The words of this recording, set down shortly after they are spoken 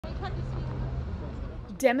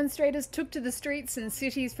Demonstrators took to the streets in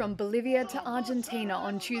cities from Bolivia to Argentina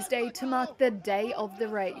on Tuesday to mark the Day of the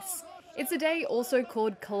Race. It's a day also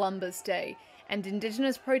called Columbus Day, and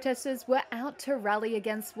Indigenous protesters were out to rally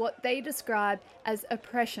against what they described as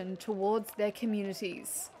oppression towards their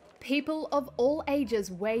communities. People of all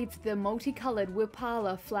ages waved the multicoloured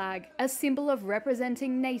Wipala flag, a symbol of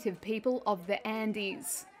representing native people of the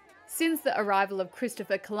Andes. Since the arrival of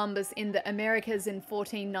Christopher Columbus in the Americas in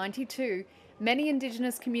 1492, many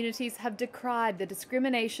Indigenous communities have decried the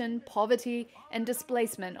discrimination, poverty, and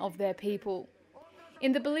displacement of their people.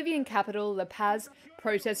 In the Bolivian capital, La Paz,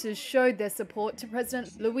 protesters showed their support to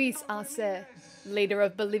President Luis Arce. Leader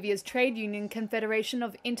of Bolivia's Trade Union Confederation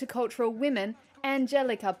of Intercultural Women,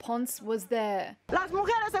 Angelica Ponce, was there.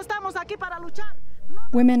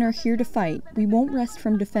 Women are here to fight. We won't rest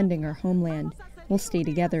from defending our homeland. We'll stay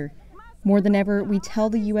together. More than ever, we tell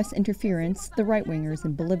the U.S. interference, the right-wingers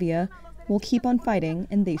in Bolivia, we'll keep on fighting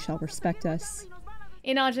and they shall respect us.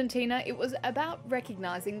 In Argentina, it was about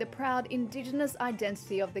recognizing the proud Indigenous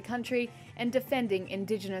identity of the country and defending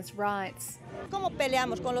Indigenous rights. How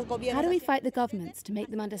do we fight the governments to make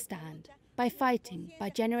them understand? By fighting, by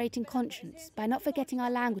generating conscience, by not forgetting our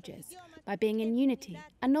languages, by being in unity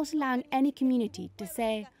and not allowing any community to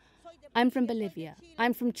say, I'm from Bolivia,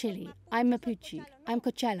 I'm from Chile, I'm Mapuche, I'm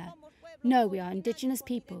Coachella. No, we are Indigenous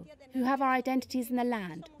people who have our identities in the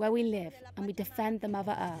land where we live and we defend the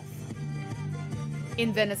Mother Earth.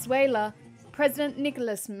 In Venezuela, President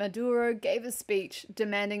Nicolas Maduro gave a speech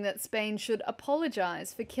demanding that Spain should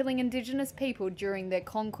apologize for killing Indigenous people during their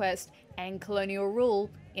conquest and colonial rule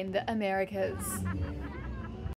in the Americas.